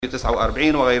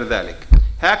49 وغير ذلك.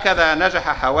 هكذا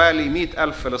نجح حوالي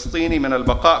 100,000 فلسطيني من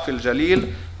البقاء في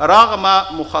الجليل رغم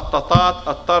مخططات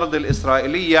الطرد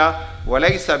الإسرائيلية،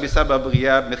 وليس بسبب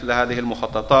غياب مثل هذه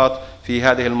المخططات في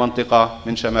هذه المنطقة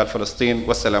من شمال فلسطين.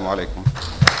 والسلام عليكم.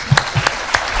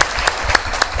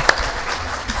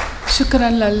 شكرا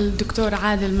للدكتور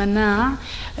عادل مناع.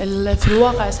 في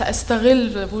الواقع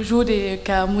سأستغل وجودي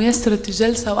كميسرة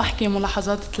الجلسة وأحكي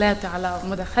ملاحظات 3 على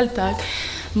مداخلتك.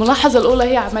 الملاحظة الأولى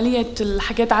هي عملية اللي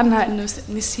حكيت عنها إنه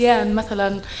نسيان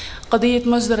مثلا قضية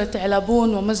مجزرة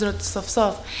علابون ومجزرة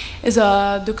الصفصاف.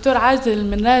 إذا دكتور عادل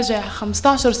من راجع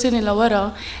 15 سنة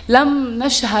لورا لم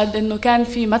نشهد إنه كان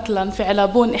في مثلا في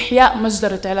علابون إحياء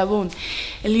مجزرة علابون.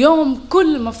 اليوم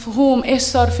كل مفهوم إيش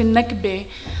صار في النكبة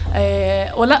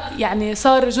ولا يعني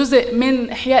صار جزء من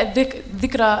إحياء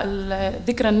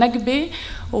ذكرى النكبة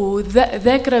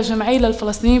وذاكرة جمعية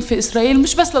للفلسطينيين في إسرائيل.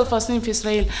 مش بس للفلسطينيين في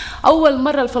إسرائيل، أول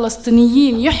مرة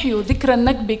الفلسطينيين يحيوا ذكرى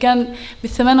النكبة كان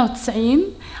بال98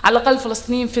 على الأقل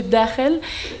الفلسطينيين في الداخل.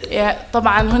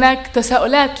 طبعا هناك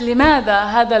تساؤلات لماذا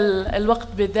هذا الوقت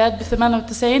بالذات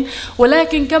ب98،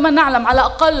 ولكن كما نعلم على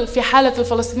الأقل في حالة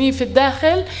الفلسطينيين في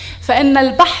الداخل فإن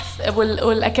البحث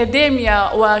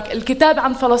والأكاديميا والكتاب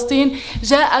عن فلسطين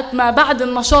جاءت ما بعد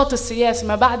النشاط السياسي،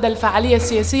 ما بعد الفعالية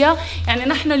السياسية. يعني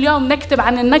نحن اليوم نكتب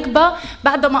عن النكبة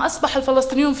بعدما أصبح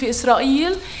الفلسطينيون في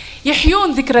إسرائيل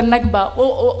يحيون ذكرى النكبة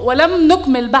ولم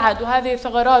نكمل بعد، وهذه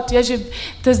ثغرات يجب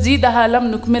تسديدها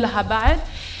لم نكملها بعد.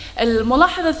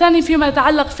 الملاحظة الثانية فيما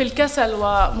يتعلق في الكسل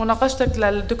ومناقشتك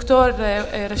للدكتور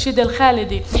رشيد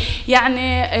الخالدي،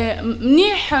 يعني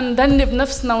منيح نذنب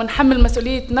نفسنا ونحمل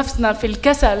مسؤولية نفسنا في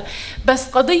الكسل، بس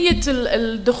قضية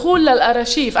الدخول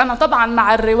للأرشيف، أنا طبعا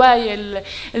مع الرواية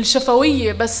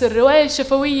الشفوية، بس الرواية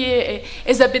الشفوية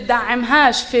إذا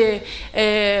بدعمهاش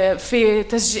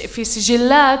في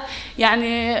سجلات،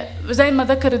 يعني زي ما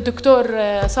ذكر الدكتور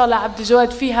صالح عبد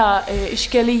الجواد فيها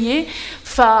إشكالية.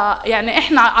 فيعني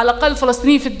إحنا على الأقل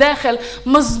فلسطينيين في الداخل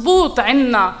مزبوط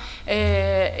عنا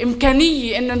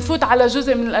إمكانية إنه نفوت على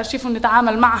جزء من الأرشيف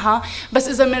ونتعامل معها، بس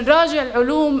إذا منراجع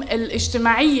العلوم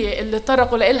الاجتماعية اللي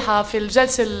طرقوا لإلها في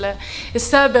الجلسة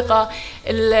السابقة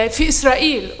في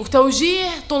إسرائيل وتوجيه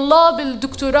طلاب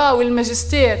الدكتوراه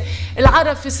والماجستير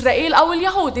العرب في إسرائيل أو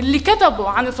اليهود اللي كتبوا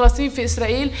عن الفلسطينيين في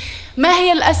إسرائيل، ما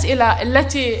هي الأسئلة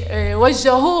التي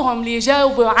وجهوهم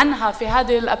ليجاوبوا عنها في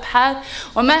هذه الأبحاث،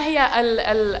 وما هي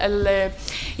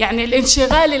يعني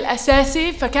الانشغال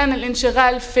الأساسي؟ فكان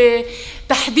الانشغال في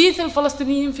تحديث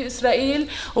الفلسطينيين في إسرائيل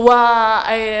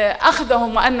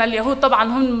وأخذهم، وأن اليهود طبعا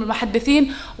هم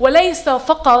المحدثين، وليس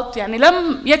فقط يعني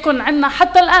لم يكن عندنا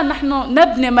حتى الآن نحن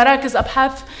نبني مراكز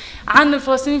أبحاث عن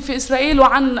الفلسطينيين في إسرائيل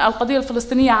وعن القضية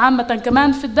الفلسطينية عامة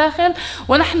كمان في الداخل،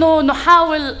 ونحن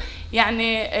نحاول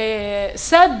يعني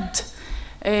سد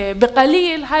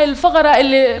بقليل هاي الفقرة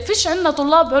اللي فيش عندنا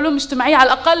طلاب علوم اجتماعية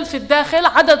على الأقل في الداخل.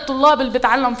 عدد الطلاب اللي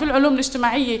بيتعلم في العلوم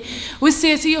الاجتماعية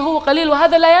والسياسية هو قليل،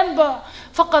 وهذا لا ينبع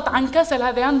فقط عن كسل،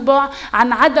 هذا ينبع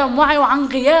عن عدم وعي وعن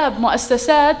غياب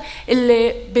مؤسسات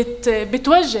اللي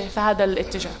بتوجه في هذا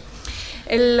الاتجاه.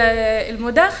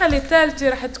 المداخلة الثالثة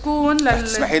رح تكون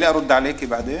تسمحي لي أرد عليكي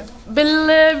بعدين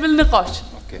بالنقاش،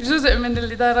 جزء من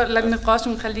الإدارة للنقاش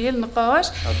ونخليه النقاش.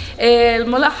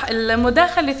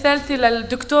 المداخلة الثالثة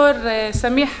للدكتور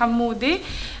سميح حمودي.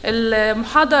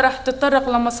 المحاضرة رح تتطرق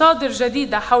لمصادر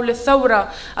جديدة حول الثورة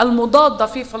المضادة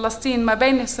في فلسطين ما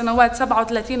بين السنوات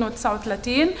 37 و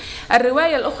 39،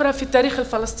 الرواية الأخرى في التاريخ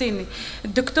الفلسطيني.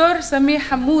 الدكتور سميح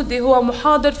حمودي هو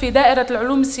محاضر في دائرة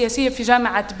العلوم السياسية في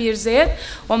جامعة بير زيت،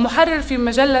 ومحرر في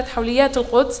مجلة حوليات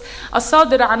القدس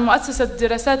الصادرة عن مؤسسة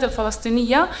الدراسات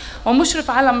الفلسطينية،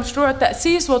 ومشرف على مشروع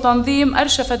تأسيس وتنظيم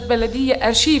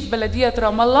أرشيف بلدية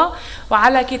رام الله،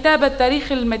 وعلى كتابة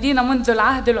تاريخ المدينة منذ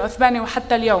العهد العثماني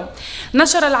وحتى اليوم.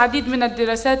 نشر العديد من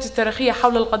الدراسات التاريخية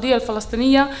حول القضية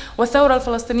الفلسطينية والثورة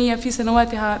الفلسطينية في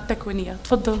سنواتها التكوينية.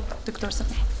 تفضل دكتور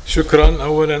سميح. شكرا.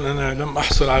 أولا أنا لم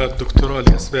أحصل على الدكتوراه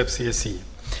لأسباب سياسية.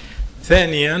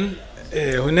 ثانيا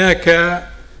هناك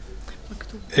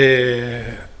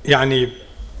يعني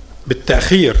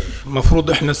بالتأخير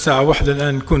مفروض إحنا الساعة 1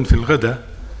 الآن نكون في الغداء،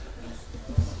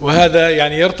 وهذا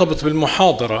يعني يرتبط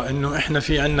بالمحاضرة إنه إحنا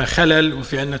في عنا خلل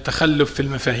وفي عنا تخلف في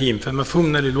المفاهيم،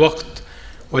 فمفهومنا للوقت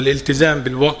والالتزام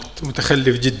بالوقت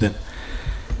متخلف جدا.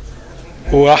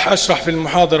 وراح أشرح في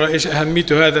المحاضرة إيش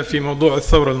أهميته هذا في موضوع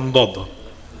الثورة المضادة.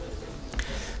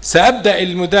 سأبدأ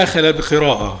المداخلة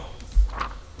بقراءة.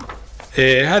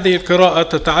 هذه القراءة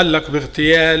تتعلق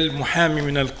باغتيال محامي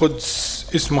من القدس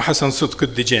اسمه حسن صدق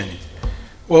الدجاني،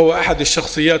 وهو أحد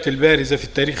الشخصيات البارزة في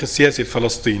التاريخ السياسي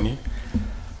الفلسطيني.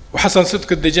 وحسن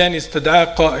صدق الدجاني استدعاه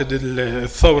قائد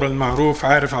الثورة المعروف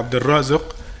عارف عبد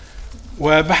الرازق،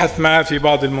 وبحث معه في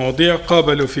بعض المواضيع،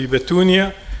 قابله في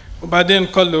بتونيا، وبعدين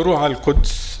قال له روح على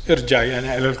القدس، ارجع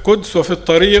يعني إلى القدس. وفي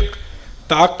الطريق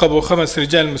تعقبوا 5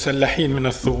 رجال مسلحين من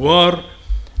الثوار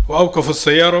وأوقفوا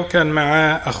السيارة، وكان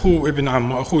معاه أخوه ابن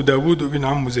عمه، أخوه داود وابن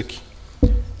عمه زكي.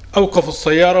 أوقفوا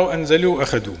السيارة وأنزلوه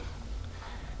وأخذوه.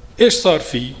 إيش صار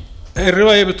فيه؟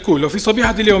 الرواية بتقول: وفي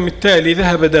صبيحة اليوم التالي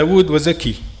ذهب داود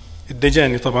وزكي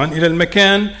الدجاني طبعا إلى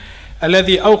المكان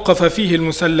الذي أوقف فيه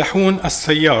المسلحون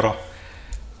السيارة،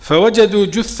 فوجدوا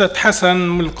جثة حسن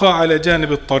ملقاة على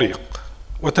جانب الطريق،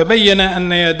 وتبين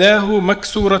أن يداه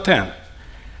مكسورتان،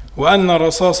 وأن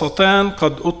رصاصتان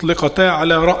قد أطلقتا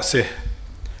على رأسه.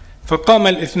 فقام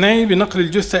الاثنين بنقل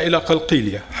الجثة إلى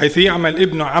قلقيلية حيث يعمل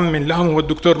ابن عم لهم هو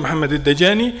الدكتور محمد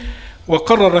الدجاني،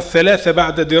 وقرر الثلاثة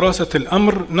بعد دراسة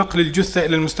الأمر نقل الجثة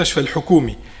إلى المستشفى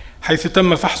الحكومي حيث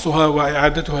تم فحصها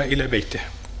وإعادتها إلى بيته.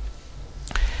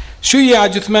 شيع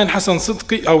جثمان حسن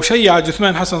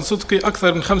صدقي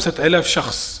أكثر من 5000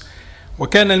 شخص،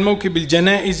 وكان الموكب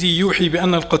الجنائزي يوحي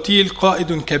بأن القتيل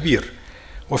قائد كبير.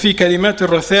 وفي كلمات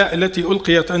الرثاء التي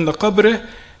ألقيت عند قبره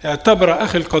اعتبر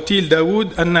أخي القتيل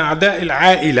داود أن أعداء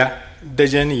العائلة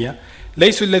الدجانية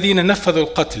ليسوا الذين نفذوا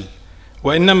القتل،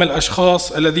 وإنما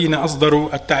الأشخاص الذين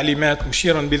أصدروا التعليمات،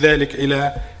 مشيرا بذلك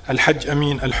إلى الحج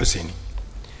أمين الحسيني.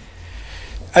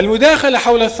 المداخلة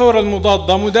حول الثورة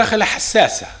المضادة مداخلة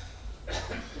حساسة،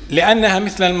 لأنها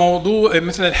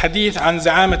مثل الحديث عن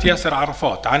زعامة ياسر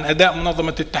عرفات، عن أداء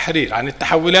منظمة التحرير، عن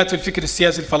التحولات في الفكر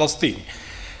السياسي الفلسطيني،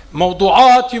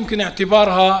 موضوعات يمكن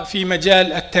اعتبارها في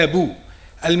مجال التابو،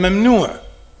 الممنوع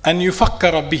أن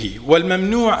يفكر به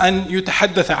والممنوع أن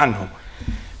يتحدث عنه.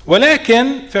 ولكن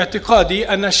في اعتقادي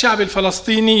أن الشعب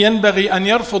الفلسطيني ينبغي أن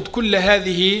يرفض كل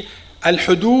هذه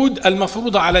الحدود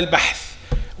المفروضة على البحث،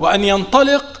 وأن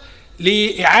ينطلق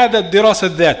لإعادة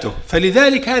دراسة ذاته.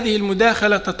 فلذلك هذه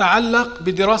المداخلة تتعلق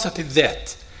بدراسة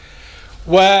الذات،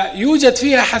 ويوجد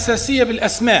فيها حساسية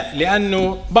بالأسماء،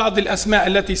 لأنه بعض الأسماء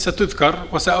التي ستذكر،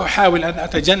 وسأحاول أن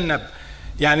أتجنب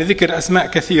يعني ذكر أسماء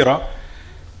كثيرة،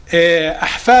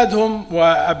 أحفادهم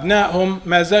وأبنائهم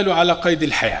ما زالوا على قيد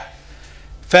الحياة.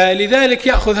 فلذلك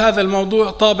يأخذ هذا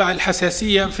الموضوع طابع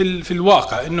الحساسية في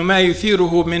الواقع، أنه ما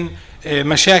يثيره من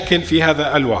مشاكل في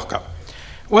هذا الواقع.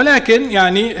 ولكن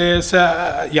يعني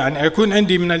يكون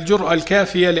عندي من الجرأة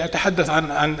الكافية لأتحدث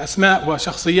عن أسماء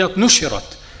وشخصيات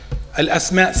نشرت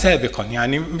الأسماء سابقا،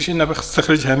 يعني مش إنها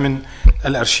بستخرجها من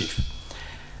الأرشيف.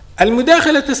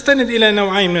 المداخلة تستند إلى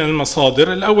نوعين من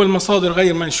المصادر. الأول مصادر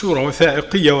غير منشورة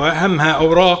وثائقية، وأهمها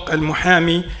أوراق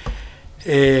المحامي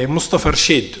مصطفى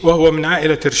رشيد، وهو من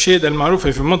عائلة رشيد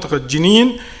المعروفة في منطقة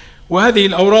جنين، وهذه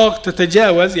الأوراق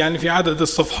تتجاوز يعني في عدد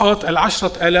الصفحات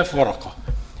 10,000 ورقة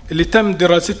اللي تم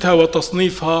دراستها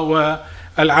وتصنيفها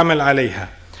والعمل عليها.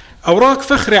 أوراق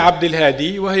فخري عبد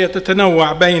الهادي، وهي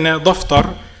تتنوع بين دفتر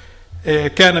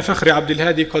كان فخري عبد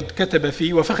الهادي قد كتب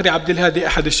فيه، وفخري عبد الهادي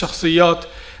أحد الشخصيات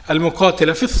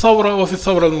المقاتلة في الثورة وفي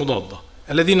الثورة المضادة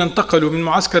الذين انتقلوا من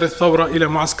معسكر الثورة إلى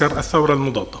معسكر الثورة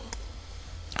المضادة.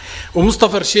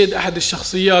 ومصطفى رشيد أحد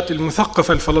الشخصيات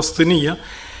المثقفة الفلسطينية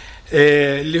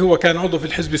اللي هو كان عضو في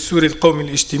الحزب السوري القومي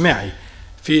الاجتماعي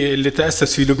اللي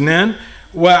تأسس في لبنان،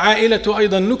 وعائلته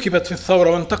أيضا نكبت في الثورة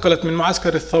وانتقلت من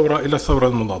معسكر الثورة إلى الثورة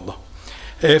المضادة.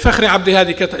 فخري عبد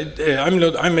الهادي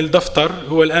عمل دفتر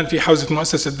هو الآن في حوزة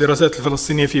مؤسسة الدراسات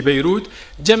الفلسطينية في بيروت،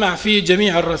 جمع فيه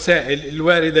جميع الرسائل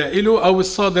الواردة له أو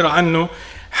الصادرة عنه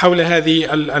حول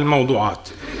هذه الموضوعات.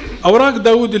 أوراق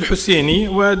داود الحسيني،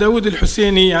 وداود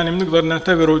الحسيني يعني بنقدر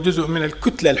نعتبره جزء من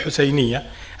الكتلة الحسينية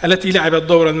التي لعبت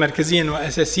دورا مركزيا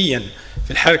وأساسيا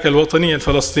في الحركة الوطنية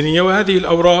الفلسطينية. وهذه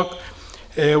الأوراق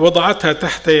وضعتها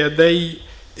تحت يدي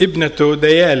ابنته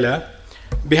ديالا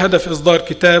بهدف إصدار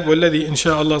كتاب، والذي إن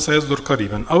شاء الله سيصدر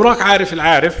قريبا. أوراق عارف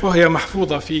العارف، وهي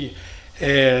محفوظة في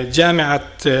جامعة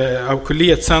أو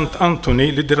كلية سانت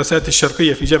أنتوني للدراسات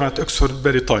الشرقية في جامعة أكسفورد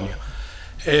بريطانيا،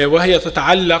 وهي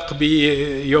تتعلق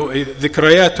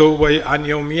بذكرياته عن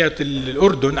يوميات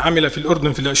الأردن، عمل في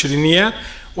الأردن في العشرينيات،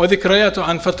 وذكرياته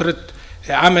عن فترة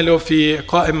عمله في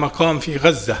قائم مقام في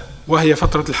غزة، وهي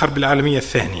فترة الحرب العالمية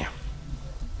الثانية.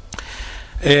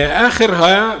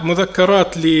 آخرها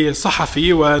مذكرات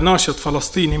لصحفي وناشط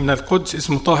فلسطيني من القدس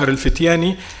اسمه طاهر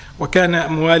الفتياني،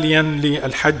 وكان مواليا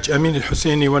للحج أمين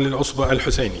الحسيني وللعصبة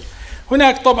الحسيني.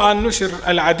 هناك طبعا نشر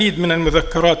العديد من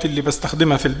المذكرات اللي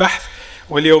بستخدمها في البحث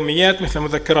واليوميات، مثل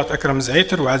مذكرات أكرم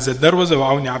زعيتر وعزة دروزة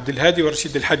وعوني عبد الهادي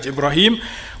ورشيد الحج إبراهيم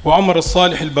وعمر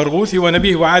الصالح البرغوثي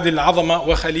ونبيه وعادل العظمة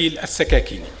وخليل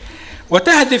السكاكيني.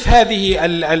 وتهدف هذه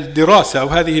الدراسة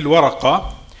وهذه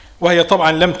الورقة، وهي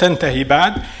طبعا لم تنتهي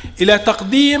بعد، إلى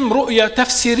تقديم رؤية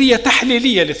تفسيرية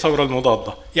تحليلية للثورة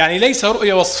المضادة، يعني ليس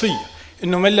رؤية وصفية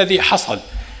إنه ما الذي حصل،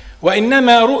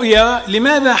 وإنما رؤية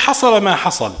لماذا حصل ما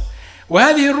حصل.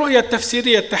 وهذه الرؤية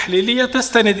التفسيرية التحليلية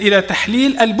تستند إلى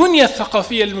تحليل البنية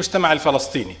الثقافية للمجتمع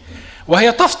الفلسطيني،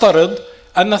 وهي تفترض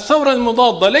أن الثورة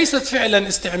المضادة ليست فعلا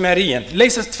استعماريا،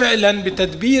 ليست فعلا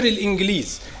بتدبير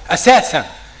الإنجليز أساسا،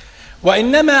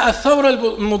 وإنما الثورة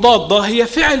المضادة هي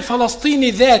فعل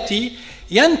فلسطيني ذاتي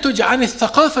ينتج عن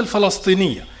الثقافة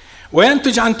الفلسطينية،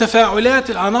 وينتج عن تفاعلات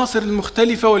العناصر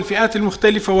المختلفة والفئات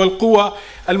المختلفة والقوى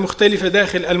المختلفة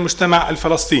داخل المجتمع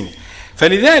الفلسطيني.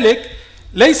 فلذلك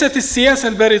ليست السياسة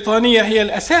البريطانية هي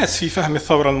الأساس في فهم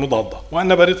الثورة المضادة،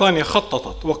 وأن بريطانيا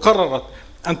خططت وقررت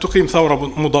أن تقيم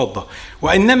ثورة مضادة،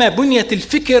 وإنما بنية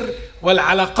الفكر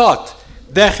والعلاقات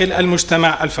داخل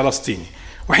المجتمع الفلسطيني.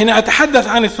 وحين أتحدث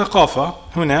عن الثقافة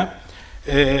هنا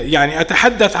يعني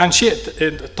أتحدث عن شيء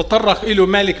تطرق إليه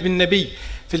مالك بن نبي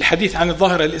في الحديث عن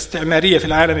الظاهرة الاستعمارية في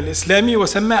العالم الإسلامي،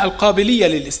 وسماه القابلية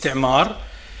للاستعمار،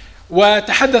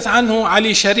 وتحدث عنه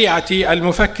علي شريعتي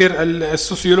المفكر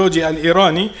السوسيولوجي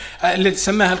الإيراني الذي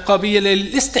سماها القابلية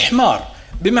للاستحمار،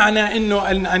 بمعنى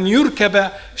أنه أن يركب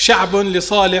شعب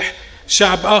لصالح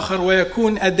شعب آخر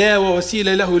ويكون أداة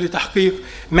ووسيلة له لتحقيق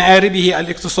مآربه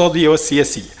الاقتصادية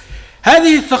والسياسية.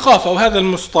 هذه الثقافة وهذا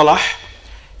المصطلح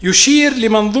يشير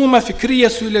لمنظومة فكرية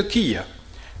سلوكية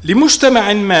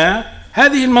لمجتمع ما.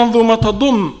 هذه المنظومة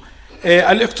تضم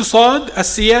الاقتصاد،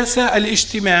 السياسة،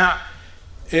 الاجتماع،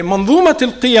 منظومة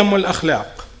القيم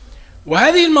والأخلاق.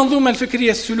 وهذه المنظومة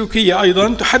الفكرية السلوكية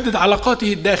أيضا تحدد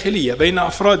علاقاته الداخلية بين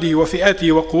أفراده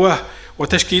وفئاته وقواه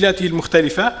وتشكيلاته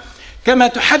المختلفة، كما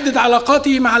تحدد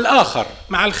علاقاته مع الآخر،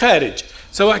 مع الخارج،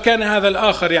 سواء كان هذا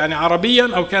الآخر يعني عربيا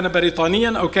أو كان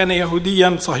بريطانيا أو كان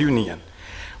يهوديا صهيونيا.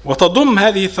 وتضم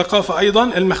هذه الثقافة أيضا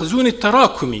المخزون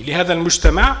التراكمي لهذا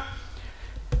المجتمع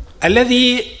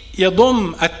الذي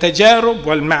يضم التجارب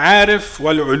والمعارف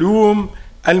والعلوم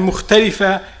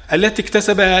المختلفة التي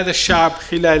اكتسبها هذا الشعب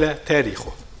خلال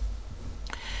تاريخه.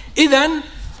 إذن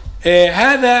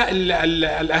هذا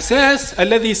الأساس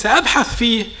الذي سأبحث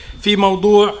فيه في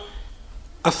موضوع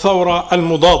الثورة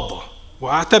المضادة،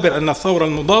 وأعتبر أن الثورة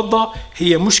المضادة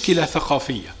هي مشكلة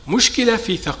ثقافية، مشكلة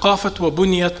في ثقافة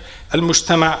وبنية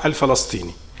المجتمع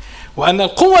الفلسطيني، وأن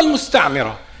القوى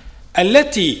المستعمرة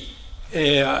التي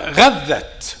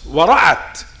غذت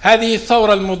ورعت هذه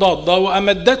الثورة المضادة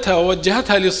وأمدتها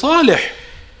ووجهتها لصالح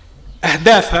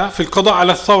أهدافها في القضاء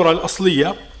على الثورة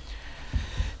الأصلية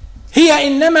هي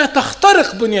إنما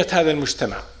تخترق بنية هذا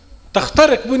المجتمع،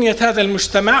 تخترق بنية هذا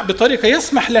المجتمع بطريقة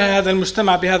يسمح لها هذا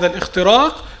المجتمع بهذا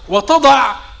الاختراق،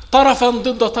 وتضع طرفا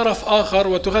ضد طرف آخر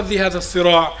وتغذي هذا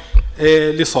الصراع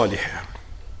لصالحها.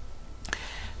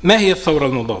 ما هي الثورة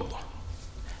المضادة؟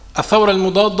 الثورة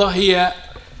المضادة هي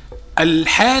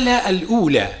الحالة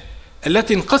الأولى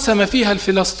التي انقسم فيها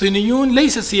الفلسطينيون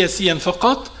ليس سياسيا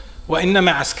فقط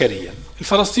وإنما عسكريا.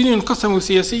 الفلسطينيون انقسموا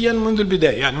سياسيا منذ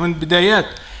البداية، يعني من بدايات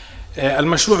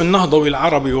المشروع النهضوي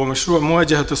العربي ومشروع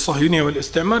مواجهة الصهيونية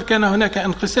والاستعمار كان هناك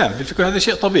انقسام في الفكر. هذا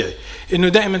شيء طبيعي، إنه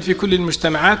دائما في كل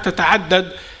المجتمعات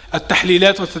تتعدد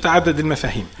التحليلات وتتعدد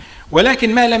المفاهيم،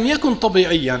 ولكن ما لم يكن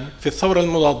طبيعيا في الثورة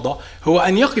المضادة هو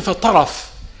أن يقف طرف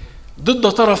ضد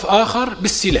طرف آخر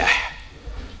بالسلاح.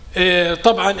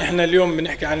 طبعا احنا اليوم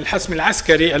بنحكي عن الحسم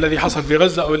العسكري الذي حصل في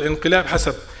غزة أو الانقلاب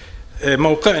حسب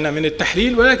موقعنا من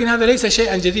التحليل، ولكن هذا ليس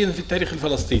شيئا جديدا في التاريخ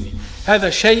الفلسطيني، هذا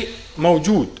شيء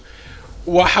موجود.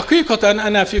 وحقيقة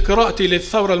أنا في قراءتي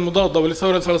للثورة المضادة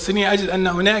وللثورة الفلسطينية أجد أن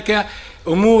هناك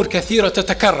أمور كثيرة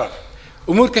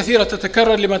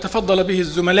تتكرر لما تفضل به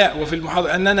الزملاء وفي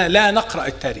المحاضرة أننا لا نقرأ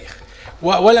التاريخ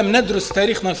ولم ندرس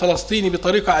تاريخنا الفلسطيني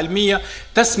بطريقة علمية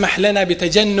تسمح لنا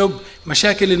بتجنب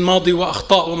مشاكل الماضي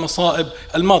وأخطاء ومصائب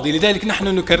الماضي، لذلك نحن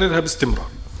نكررها باستمرار.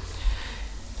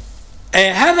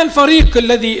 هذا الفريق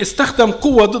الذي استخدم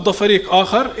قوة ضد فريق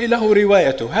آخر له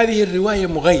روايته، هذه الرواية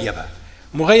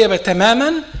مغيبة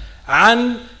تماما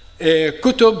عن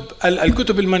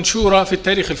الكتب المنشورة في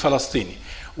التاريخ الفلسطيني.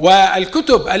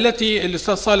 والكتب التي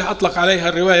الأستاذ صالح أطلق عليها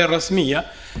الرواية الرسمية،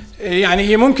 يعني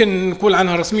هي ممكن نقول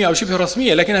عنها رسمية أو شبه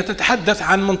رسمية، لكنها تتحدث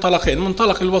عن منطلقين،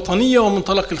 منطلق الوطنية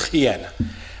ومنطلق الخيانة،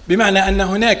 بمعنى أن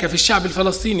هناك في الشعب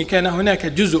الفلسطيني كان هناك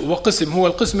جزء وقسم هو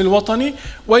القسم الوطني،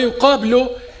 ويقابله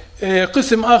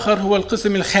قسم آخر هو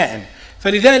القسم الخائن.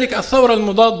 فلذلك الثورة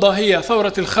المضادة هي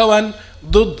ثورة الخون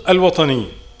ضد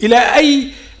الوطنيين. إلى أي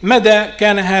مدى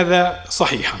كان هذا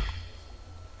صحيحا؟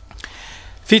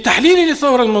 في تحليلي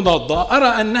للثورة المضادة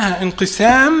أرى أنها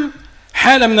انقسام،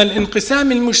 حالة من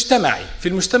الانقسام المجتمعي في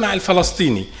المجتمع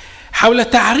الفلسطيني حول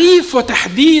تعريف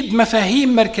وتحديد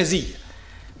مفاهيم مركزية،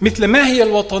 مثل ما هي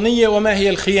الوطنية وما هي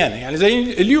الخيانة. يعني زي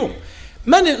اليوم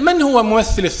من هو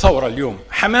ممثل الثورة اليوم؟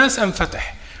 حماس أم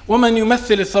فتح؟ ومن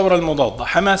يمثل الثورة المضادة؟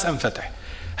 حماس أم فتح؟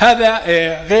 هذا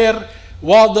غير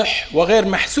واضح وغير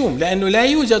محسوم، لأنه لا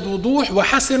يوجد وضوح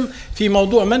وحسم في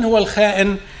موضوع من هو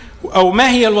الخائن أو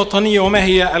ما هي الوطنية وما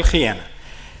هي الخيانة.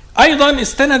 أيضا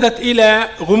استندت إلى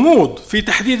غموض في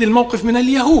تحديد الموقف من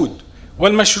اليهود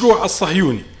والمشروع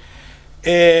الصهيوني.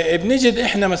 بنجد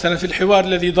إحنا مثلا في الحوار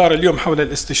الذي دار اليوم حول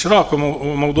الاستشراق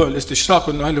وموضوع الاستشراق،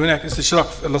 إنه هل هناك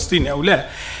استشراق فلسطيني أو لا،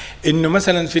 إنه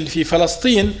مثلا في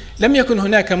فلسطين لم يكن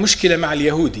هناك مشكلة مع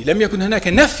اليهودي، لم يكن هناك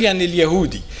نفيا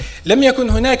لليهودي، لم يكن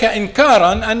هناك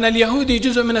إنكارا أن اليهودي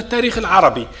جزء من التاريخ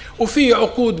العربي، وفي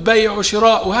عقود بيع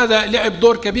وشراء، وهذا لعب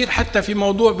دور كبير حتى في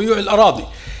موضوع بيوع الأراضي،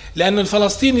 لأن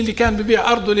الفلسطيني اللي كان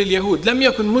ببيع أرضه لليهود لم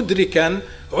يكن مدركا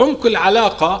عمق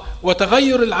العلاقة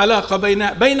وتغير العلاقة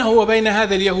بينه وبين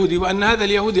هذا اليهودي، وأن هذا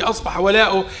اليهودي أصبح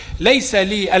ولاؤه ليس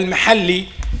للمحلي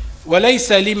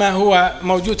وليس لما هو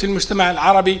موجود في المجتمع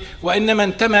العربي، وإنما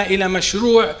انتمى إلى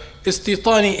مشروع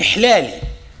استيطاني إحلالي.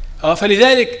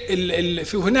 فلذلك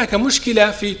في هناك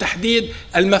مشكلة في تحديد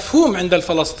المفهوم عند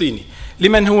الفلسطيني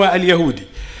لمن هو اليهودي.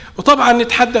 وطبعا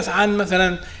نتحدث عن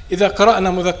مثلا إذا قرأنا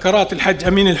مذكرات الحج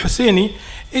أمين الحسيني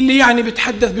اللي يعني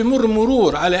بتحدث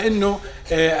مرور على أنه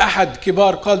أحد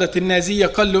كبار قادة النازية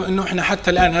قال له أنه إحنا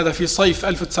حتى الآن، هذا في صيف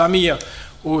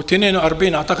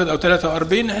 1942 أعتقد أو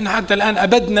 43، إحنا حتى الآن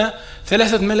أبدنا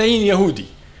 3 ملايين يهودي.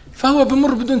 فهو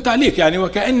بمر بدون تعليق يعني،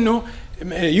 وكأنه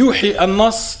يوحي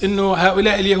النص أنه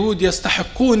هؤلاء اليهود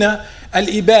يستحقون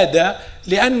الإبادة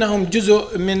لأنهم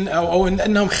جزء من أو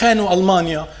أنهم خانوا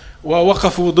ألمانيا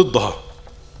ووقفوا ضدها.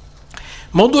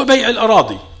 موضوع بيع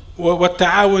الأراضي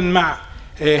والتعاون مع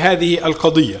هذه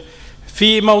القضية.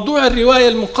 في موضوع الرواية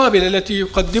المقابلة التي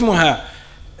يقدمها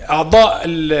أعضاء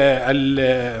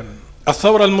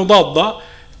الثورة المضادة،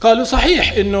 قالوا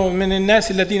صحيح أنه من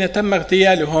الناس الذين تم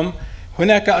اغتيالهم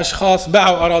هناك أشخاص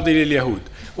باعوا أراضي لليهود،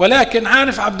 ولكن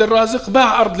عارف عبد الرازق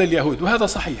باع أرض لليهود، وهذا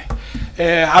صحيح.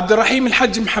 عبد الرحيم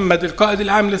الحج محمد القائد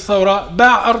العام للثورة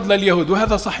باع أرض لليهود،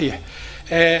 وهذا صحيح.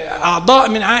 أعضاء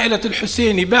من عائلة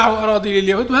الحسيني باعوا أراضي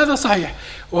لليهود، وهذا صحيح.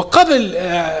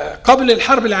 وقبل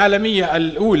الحرب العالمية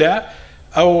الأولى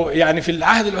أو يعني في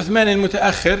العهد العثماني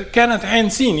المتأخر كانت عين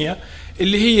سينيا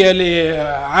اللي هي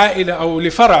لعائلة أو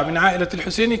لفرع من عائلة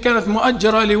الحسيني كانت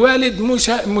مؤجرة لوالد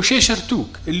موشي شرتوك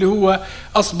اللي هو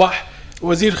أصبح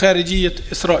وزير خارجية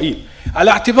إسرائيل،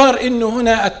 على اعتبار أنه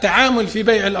هنا التعامل في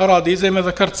بيع الأراضي زي ما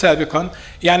ذكرت سابقا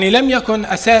يعني لم يكن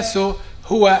أساسه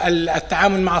هو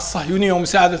التعامل مع الصهيونية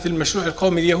ومساعدة المشروع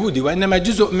القومي اليهودي، وإنما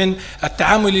جزء من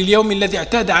التعامل اليومي الذي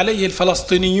اعتاد عليه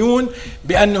الفلسطينيون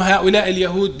بأن هؤلاء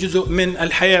اليهود جزء من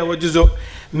الحياة وجزء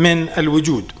من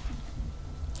الوجود.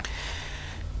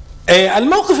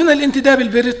 الموقف من الانتداب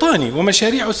البريطاني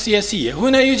ومشاريعه السياسية،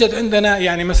 هنا يوجد عندنا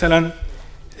يعني مثلا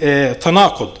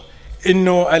تناقض،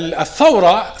 إنه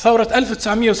ثورة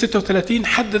 1936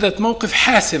 حددت موقف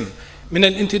حاسم من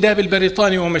الانتداب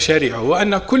البريطاني ومشاريعه،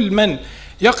 وأن كل من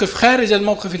يقف خارج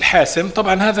الموقف الحاسم،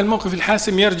 طبعا هذا الموقف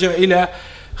الحاسم يرجع إلى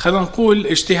خلينا نقول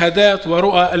اجتهادات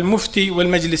ورؤى المفتي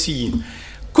والمجلسيين.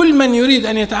 كل من يريد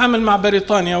أن يتعامل مع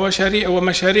بريطانيا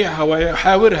ومشاريعها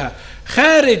ويحاورها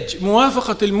خارج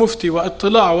موافقة المفتي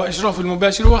واطلاع وإشراف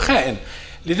المباشر هو خائن.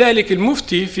 لذلك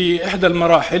المفتي في إحدى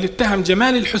المراحل اتهم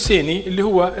جمال الحسيني اللي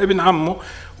هو ابن عمه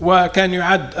وكان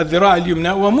يعد الذراع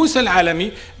اليمنى وموسى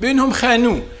العلمي بأنهم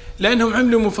خانوه، لأنهم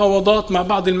عملوا مفاوضات مع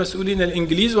بعض المسؤولين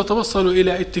الإنجليز وتوصلوا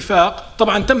إلى اتفاق.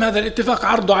 طبعا تم هذا الاتفاق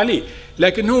عرضه عليه،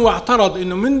 لكن هو اعترض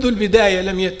أنه منذ البداية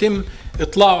لم يتم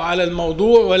إطلاعه على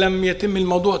الموضوع ولم يتم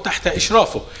الموضوع تحت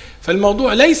إشرافه.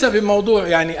 فالموضوع ليس بموضوع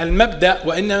يعني المبدأ،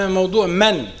 وإنما موضوع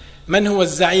من هو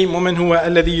الزعيم ومن هو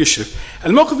الذي يشرف.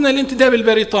 الموقف من الانتداب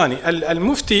البريطاني،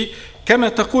 المفتي كما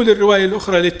تقول الرواية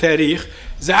الأخرى للتاريخ،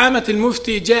 زعامة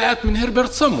المفتي جاءت من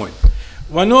هربرت صمويل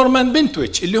ونورمان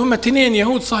بنتويتش اللي هم 2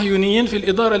 يهود صهيونيين في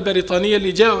الإدارة البريطانية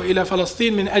اللي جاءوا إلى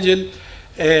فلسطين من أجل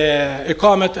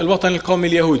إقامة الوطن القومي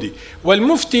اليهودي.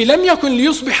 والمفتي لم يكن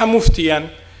ليصبح مفتيا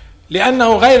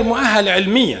لأنه غير مؤهل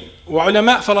علميا،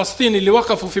 وعلماء فلسطين اللي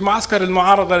وقفوا في معسكر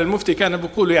المعارضة للمفتي كانوا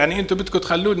بيقولوا يعني أنتوا بدكم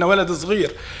تخلوا لنا ولد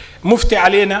صغير مفتي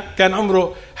علينا، كان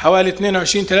عمره حوالي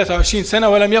 22-23 سنة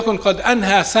ولم يكن قد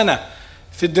أنهى سنة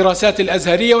في الدراسات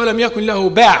الأزهرية ولم يكن له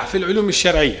باع في العلوم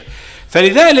الشرعية.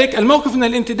 فلذلك الموقف من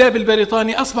الانتداب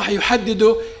البريطاني أصبح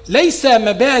يحدد ليس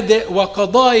مبادئ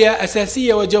وقضايا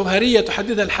أساسية وجوهرية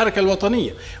تحددها الحركة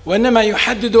الوطنية، وإنما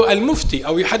يحدد المفتي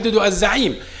أو يحدد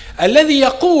الزعيم الذي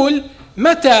يقول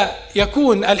متى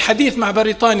يكون الحديث مع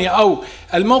بريطانيا أو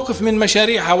الموقف من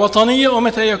مشاريعها وطنية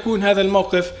ومتى يكون هذا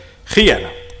الموقف خيانة.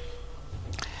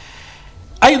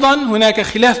 أيضا هناك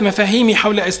خلاف مفاهيمي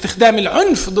حول استخدام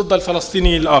العنف ضد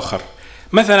الفلسطيني الآخر.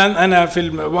 مثلا أنا في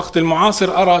الوقت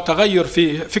المعاصر أرى تغير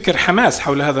في فكر حماس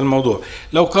حول هذا الموضوع.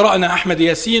 لو قرأنا أحمد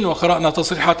ياسين وقرأنا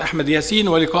تصريحات أحمد ياسين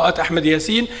ولقاءات أحمد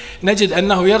ياسين نجد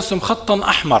أنه يرسم خطا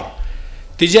أحمر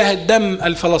تجاه الدم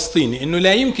الفلسطيني، أنه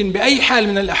لا يمكن بأي حال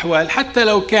من الأحوال حتى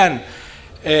لو كان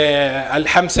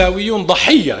الحمساويون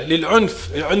ضحية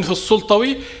للعنف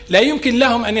السلطوي لا يمكن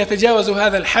لهم أن يتجاوزوا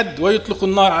هذا الحد ويطلقوا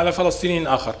النار على فلسطيني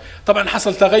آخر. طبعا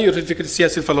حصل تغير في الفكر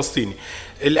السياسي الفلسطيني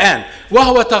الآن،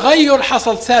 وهو تغير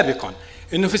حصل سابقا،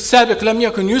 أنه في السابق لم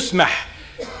يكن يسمح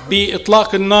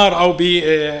بإطلاق النار أو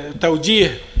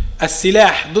بتوجيه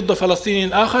السلاح ضد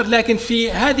فلسطيني آخر، لكن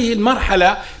في هذه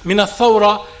المرحلة من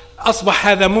الثورة أصبح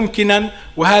هذا ممكنا،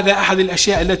 وهذا أحد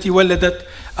الأشياء التي ولدت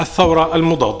الثورة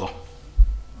المضادة.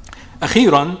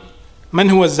 أخيرا، من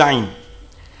هو الزعيم؟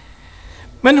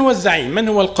 من هو الزعيم؟ من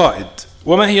هو القائد؟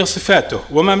 وما هي صفاته؟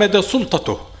 وما مدى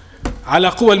سلطته على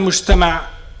قوى المجتمع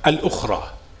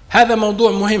الأخرى؟ هذا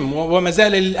موضوع مهم وما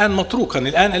زال الآن متروكا.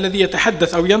 الآن الذي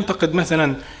يتحدث أو ينتقد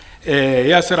مثلا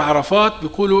ياسر عرفات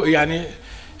بيقولوا يعني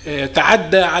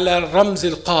تعدى على الرمز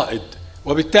القائد،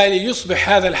 وبالتالي يصبح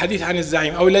هذا الحديث عن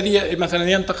الزعيم، أو الذي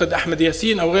مثلا ينتقد أحمد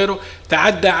ياسين أو غيره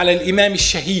تعدى على الإمام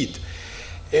الشهيد.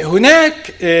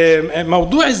 هناك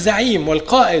موضوع الزعيم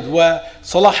والقائد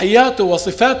وصلاحياته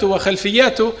وصفاته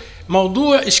وخلفياته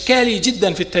موضوع إشكالي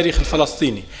جدا في التاريخ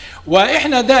الفلسطيني.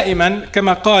 وإحنا دائما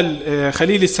كما قال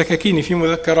خليل السكاكيني في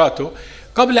مذكراته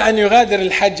قبل أن يغادر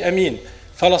الحج أمين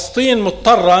فلسطين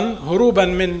مضطرا هروبا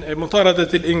من مطاردة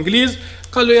الإنجليز،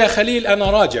 قال له يا خليل أنا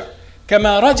راجع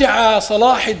كما رجع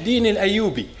صلاح الدين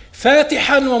الأيوبي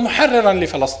فاتحا ومحررا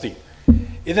لفلسطين.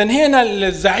 إذن هنا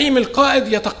الزعيم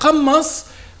القائد يتقمص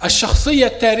الشخصية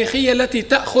التاريخية التي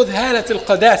تأخذ هالة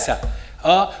القداسة،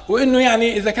 وإنه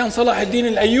يعني إذا كان صلاح الدين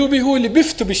الأيوبي هو اللي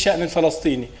بيفتوا بالشأن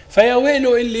الفلسطيني فيا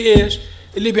ويله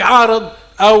اللي بيعارض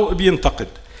أو بينتقد.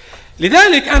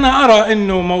 لذلك أنا أرى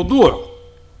إنه موضوع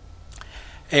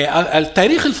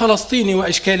التاريخ الفلسطيني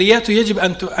وإشكالياته يجب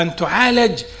أن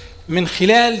تعالج من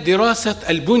خلال دراسة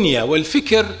البنية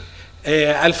والفكر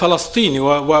الفلسطيني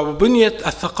وبنية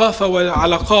الثقافة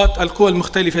وعلاقات القوى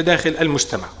المختلفة داخل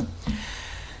المجتمع.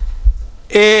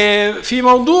 في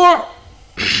موضوع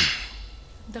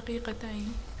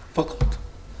دقيقتين فقط.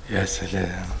 يا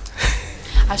سلام،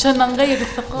 عشان نغير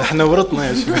الثقافة. احنا ورطنا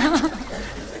يا شباب.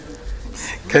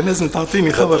 كان لازم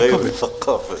تعطيني خبر قبل.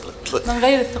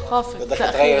 نغير الثقافة. بدك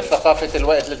تغير ثقافة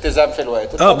الوقت، الالتزام في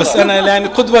الوقت. بس أنا يعني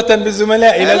قدوة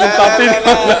بزملائي لازم تعطيني.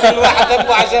 كل واحد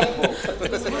أبو عجبه.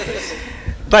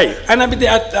 طيب أنا بدي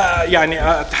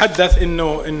يعني أتحدث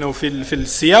إنه في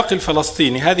السياق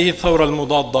الفلسطيني هذه الثورة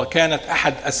المضادة كانت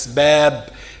أحد أسباب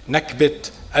نكبة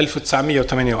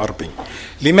 1948.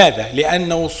 لماذا؟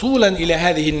 لأن وصولا إلى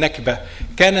هذه النكبة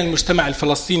كان المجتمع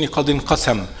الفلسطيني قد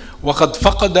انقسم وقد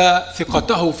فقد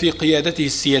ثقته في قيادته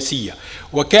السياسية،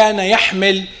 وكان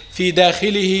يحمل في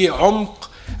داخله عمق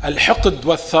الحقد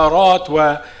والثارات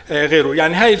وغيره.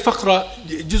 يعني هاي الفقرة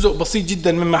جزء بسيط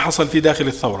جدا مما حصل في داخل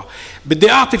الثورة.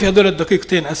 بدي أعطي في هذول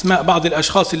الدقيقتين أسماء بعض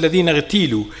الأشخاص الذين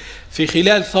اغتيلوا في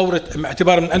خلال ثورة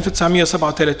اعتبار من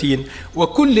 1937،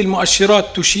 وكل المؤشرات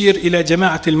تشير إلى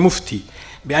جماعة المفتي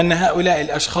بأن هؤلاء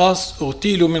الأشخاص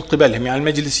اغتيلوا من قبلهم، يعني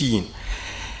المجلسيين.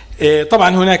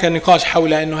 طبعا هناك نقاش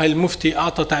حول أنه هل المفتي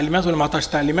أعطى تعليمات ولا ما أعطاش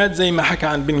تعليمات، زي ما حكى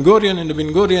عن بن غوريون أنه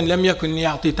بن غوريون لم يكن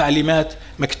يعطي تعليمات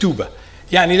مكتوبة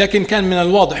يعني، لكن كان من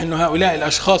الواضح أنه هؤلاء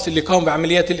الأشخاص اللي قاموا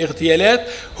بعمليات الاغتيالات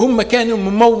هم كانوا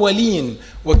ممولين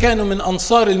وكانوا من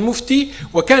أنصار المفتي،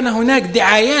 وكان هناك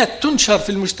دعايات تنشر في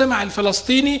المجتمع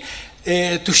الفلسطيني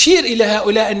تشير إلى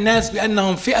هؤلاء الناس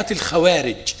بأنهم فئة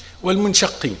الخوارج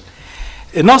والمنشقين.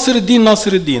 ناصر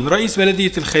الدين رئيس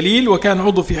بلدية الخليل، وكان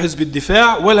عضو في حزب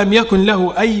الدفاع، ولم يكن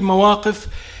له أي مواقف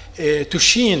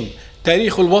تشين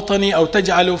تاريخه الوطني أو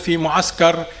تجعله في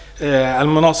معسكر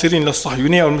المناصرين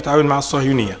للصهيونية والمتعاون مع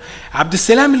الصهيونية. عبد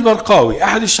السلام البرقاوي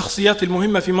أحد الشخصيات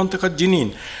المهمة في منطقة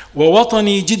جنين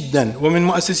ووطني جدا، ومن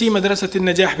مؤسسي مدرسة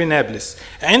النجاح بنابلس.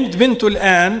 عند بنته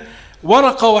الآن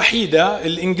ورقة وحيدة،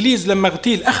 الإنجليز لما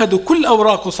اغتيل أخذوا كل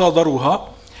أوراقه صادروها،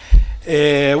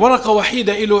 ورقة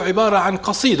وحيدة له عبارة عن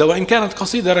قصيدة، وإن كانت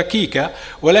قصيدة ركيكة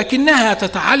ولكنها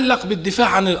تتعلق بالدفاع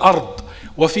عن الأرض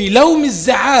وفي لوم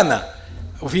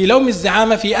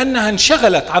الزعامة في أنها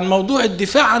انشغلت عن موضوع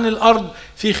الدفاع عن الأرض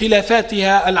في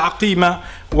خلافاتها العقيمة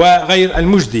وغير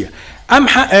المجدية.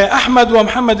 أحمد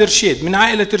ومحمد رشيد من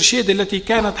عائلة رشيد التي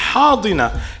كانت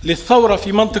حاضنة للثورة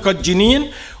في منطقة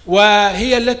جنين،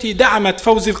 وهي التي دعمت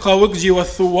فوزي القاوقجي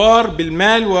والثوار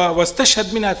بالمال،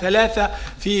 واستشهد منها 3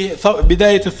 في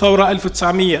بداية الثورة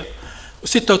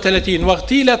و36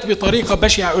 اغتيلوا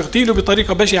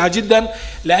بطريقة بشعة جدا،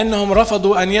 لأنهم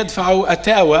رفضوا أن يدفعوا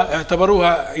أتاوى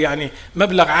اعتبروها يعني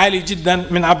مبلغ عالي جدا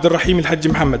من عبد الرحيم الحج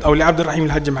محمد أو لعبد الرحيم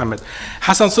الحج محمد.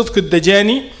 حسن صدق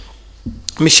الدجاني،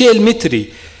 ميشيل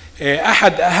متري،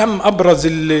 أحد أهم أبرز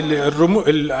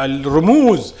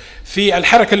الرموز في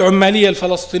الحركة العمالية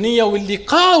الفلسطينية، واللي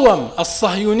قاوم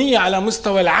الصهيونية على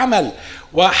مستوى العمل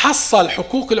وحصل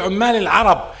حقوق العمال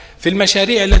العرب في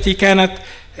المشاريع التي كانت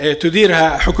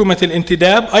تديرها حكومة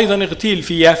الانتداب، أيضا اغتيل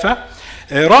في يافا.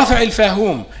 رافع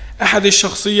الفاهوم، أحد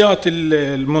الشخصيات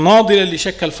المناضلة اللي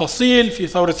شكل فصيل في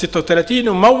ثورة 36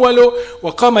 وموله،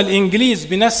 وقام الإنجليز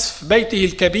بنسف بيته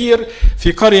الكبير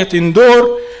في قرية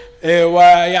اندور،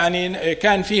 ويعني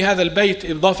كان في هذا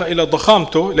البيت إضافة إلى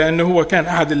ضخامته لأنه هو كان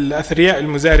أحد الأثرياء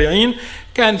المزارعين،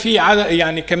 كان في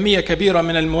يعني كمية كبيرة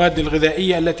من المواد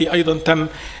الغذائية التي أيضا تم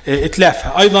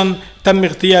إتلافها، أيضا تم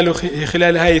اغتياله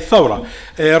خلال هذه الثورة.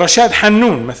 رشاد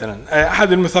حنون مثلا،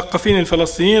 أحد المثقفين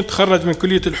الفلسطينيين، تخرج من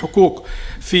كلية الحقوق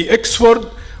في إكسفورد،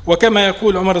 وكما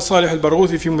يقول عمر الصالح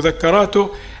البرغوثي في مذكراته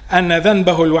أن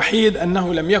ذنبه الوحيد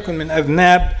أنه لم يكن من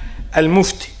أذناب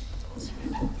المفتي.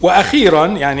 وأخيرا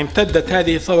يعني امتدت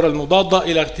هذه الثورة المضادة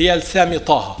إلى اغتيال سامي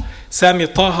طه. سامي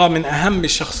طه من أهم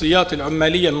الشخصيات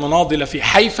العمالية المناضلة في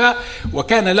حيفا،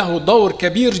 وكان له دور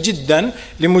كبير جدا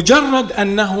لمجرد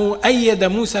أنه أيد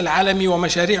موسى العلمي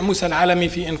ومشاريع موسى العلمي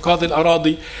في إنقاذ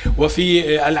الأراضي. وفي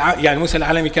يعني موسى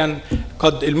العلمي كان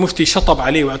قد المفتي شطب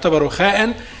عليه واعتبره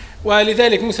خائن،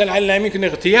 ولذلك موسى العلمي يمكن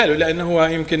اغتياله لأنه هو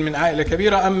يمكن من عائلة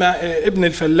كبيرة. أما ابن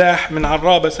الفلاح من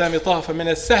عرابة سامي طه فمن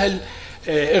السهل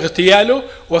اغتياله،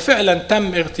 وفعلا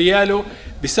تم اغتياله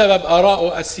بسبب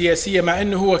آرائه السياسية، مع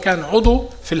أنه هو كان عضو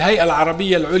في الهيئة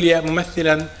العربية العليا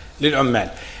ممثلا للعمال.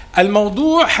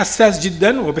 الموضوع حساس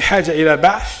جدا وبحاجة إلى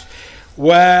بحث،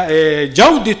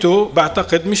 وجودته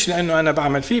بعتقد مش لأنه أنا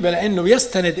بعمل فيه، بل لأنه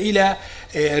يستند إلى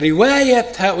رواية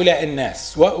هؤلاء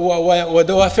الناس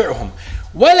ودوافعهم.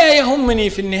 ولا يهمني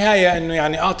في النهاية أنه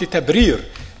يعني أعطي تبرير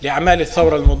لأعمال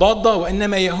الثورة المضادة،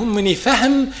 وإنما يهمني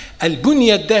فهم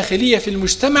البنية الداخلية في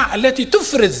المجتمع التي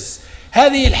تفرز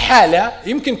هذه الحالة.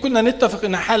 يمكن كنا نتفق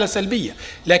أنها حالة سلبية،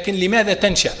 لكن لماذا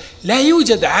تنشأ؟ لا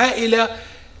يوجد عائلة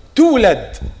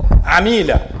تولد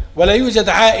عميلة، ولا يوجد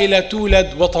عائلة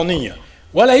تولد وطنية،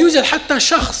 ولا يوجد حتى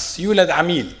شخص يولد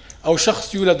عميل أو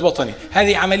شخص يولد وطني.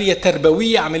 هذه عملية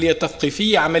تربوية، عملية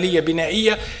تثقيفية، عملية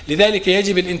بنائية، لذلك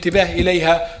يجب الانتباه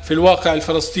إليها في الواقع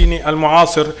الفلسطيني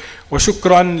المعاصر.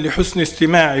 وشكرا لحسن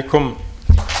استماعكم.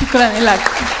 شكرا لك.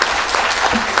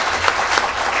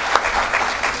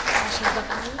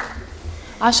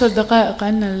 10 دقائق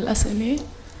عندنا للأسئلة.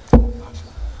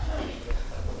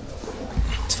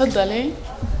 تفضلي.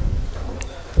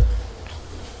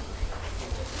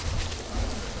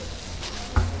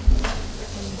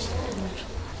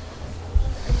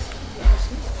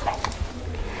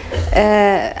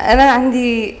 أنا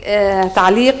عندي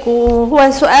تعليق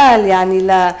وهو سؤال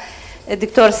يعني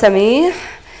للدكتور سميح.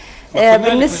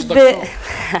 بالنسبة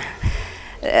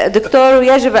دكتور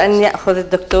ويجب أن يأخذ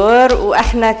الدكتور،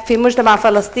 وإحنا في مجتمع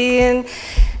فلسطين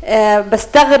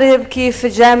بستغرب كيف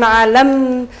الجامعة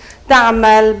لم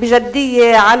تعمل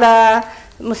بجدية على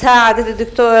مساعدة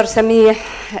الدكتور سميح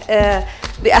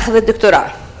بأخذ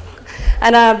الدكتوراه.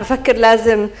 أنا بفكر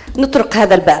لازم نطرق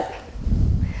هذا الباب،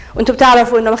 وانتم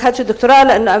بتعرفوا انه ما خدش الدكتوراه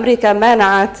لانه امريكا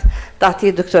مانعت تعطيه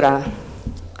الدكتوراه.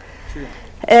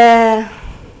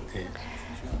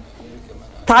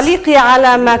 تعليقي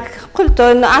على ما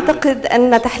قلته انه اعتقد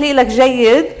ان تحليلك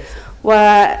جيد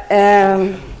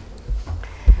وبحثك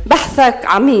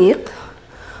عميق،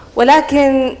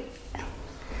 ولكن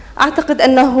اعتقد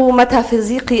انه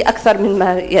ميتافيزيقي اكثر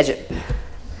مما يجب.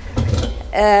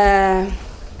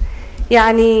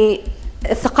 يعني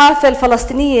الثقافة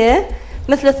الفلسطينية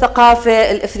مثل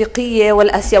الثقافة الإفريقية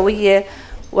والآسيوية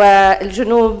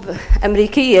والجنوب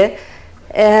أمريكية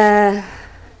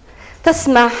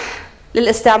تسمح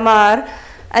للاستعمار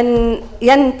أن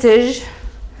ينتج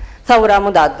ثورة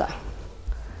مضادة،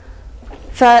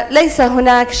 فليس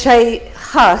هناك شيء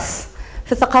خاص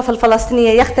في الثقافة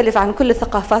الفلسطينية يختلف عن كل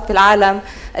الثقافات في العالم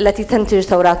التي تنتج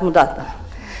ثورات مضادة.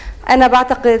 أنا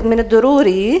بعتقد من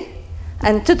الضروري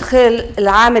أن تدخل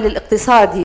العامل الاقتصادي